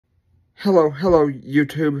Hello,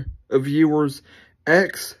 YouTube viewers.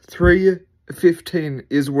 Acts 3:15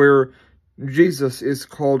 is where Jesus is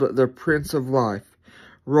called the Prince of Life.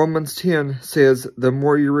 Romans 10 says, the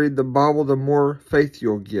more you read the Bible, the more faith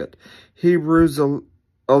you'll get. Hebrews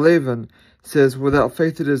 11 says, without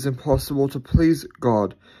faith it is impossible to please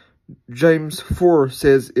God. James 4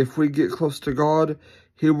 says, if we get close to God,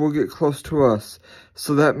 He will get close to us.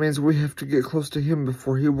 So that means we have to get close to Him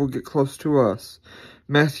before He will get close to us.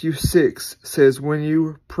 Matthew 6 says, when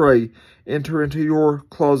you pray, enter into your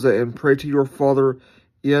closet and pray to your Father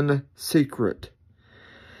in secret.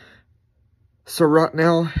 So right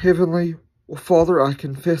now, Heavenly Father, I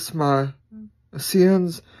confess my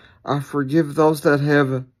sins. I forgive those that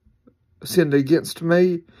have sinned against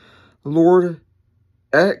me. Lord,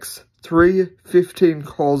 Acts 3:15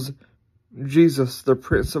 calls Jesus the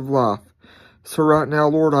Prince of Life. So right now,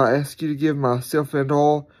 Lord, I ask you to give myself and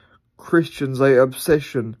all Christians a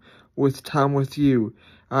obsession with time with you.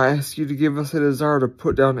 I ask you to give us a desire to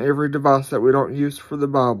put down every device that we don't use for the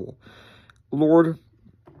Bible. Lord,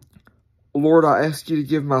 I ask you to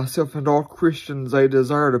give myself and all Christians a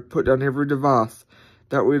desire to put down every device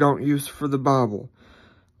that we don't use for the Bible.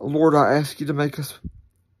 Lord, I ask you to make us,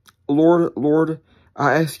 Lord,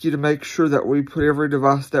 I ask you to make sure that we put every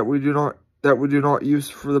device that we do not use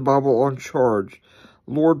for the Bible on charge.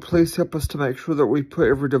 Lord, please help us to make sure that we put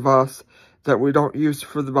every device that we don't use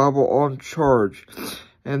for the Bible on charge.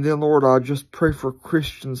 And then, Lord, I just pray for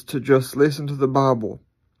Christians to just listen to the Bible.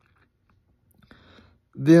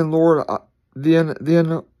 Then, Lord,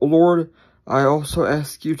 Lord, I also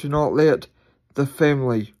ask you to not let the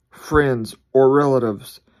family, friends, or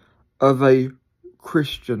relatives of a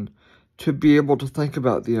Christian to be able to think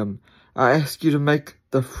about them. I ask you to make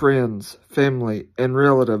the friends, family, and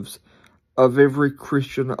relatives of every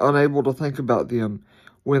Christian unable to think about them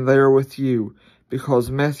when they are with you. Because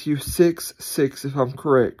Matthew 6:6, if I'm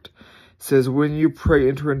correct, says, when you pray,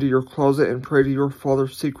 enter into your closet and pray to your Father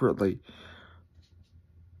secretly.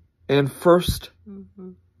 And 1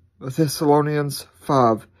 Thessalonians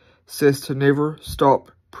 5 says to never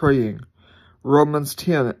stop praying. Romans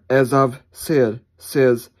 10, as I've said,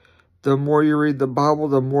 says, the more you read the Bible,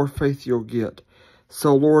 the more faith you'll get.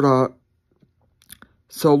 So Lord,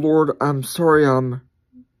 I'm sorry I'm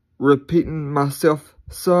repeating myself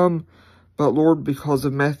some, but Lord, because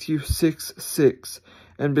of Matthew 6:6,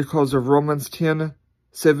 and because of Romans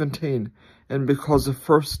 10:17, and because of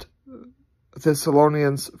 1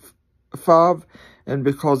 Thessalonians 5, and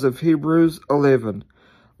because of Hebrews 11,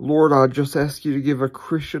 Lord, I just ask you to give a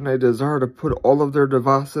Christian a desire to put all of their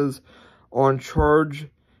devices on charge,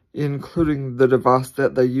 including the device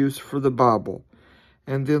that they use for the Bible.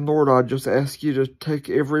 And then, Lord, I just ask you to take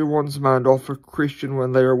everyone's mind off a Christian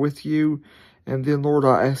when they are with you. And then, Lord,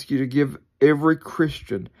 I ask you to give every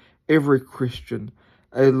Christian,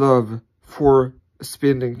 a love for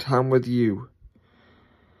spending time with you.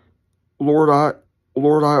 Lord, I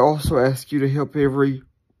also ask you to help every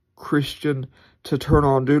Christian to turn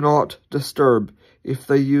on Do Not Disturb if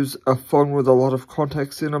they use a phone with a lot of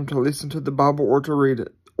contacts in them to listen to the Bible or to read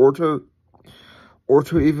it, or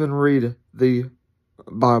to even read the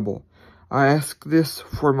Bible. I ask this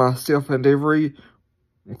for myself and every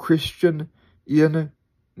Christian in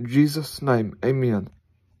Jesus' name. Amen.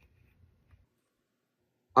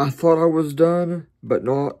 I thought I was done, but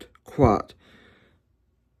not quite.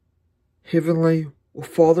 Heavenly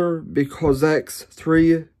Father, because Acts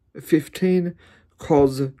 3:15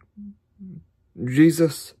 calls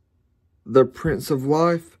Jesus the Prince of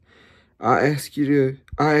Life, I ask you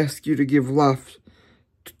to give life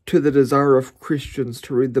to the desire of Christians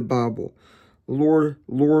to read the Bible. Lord,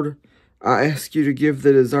 I ask you to give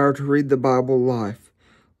the desire to read the Bible life.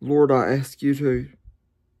 Lord, I ask you to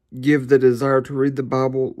give the desire to read the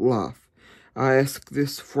Bible life. I ask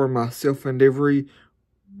this for myself and every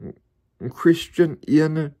Christian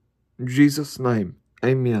in Jesus' name.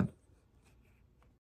 Amen.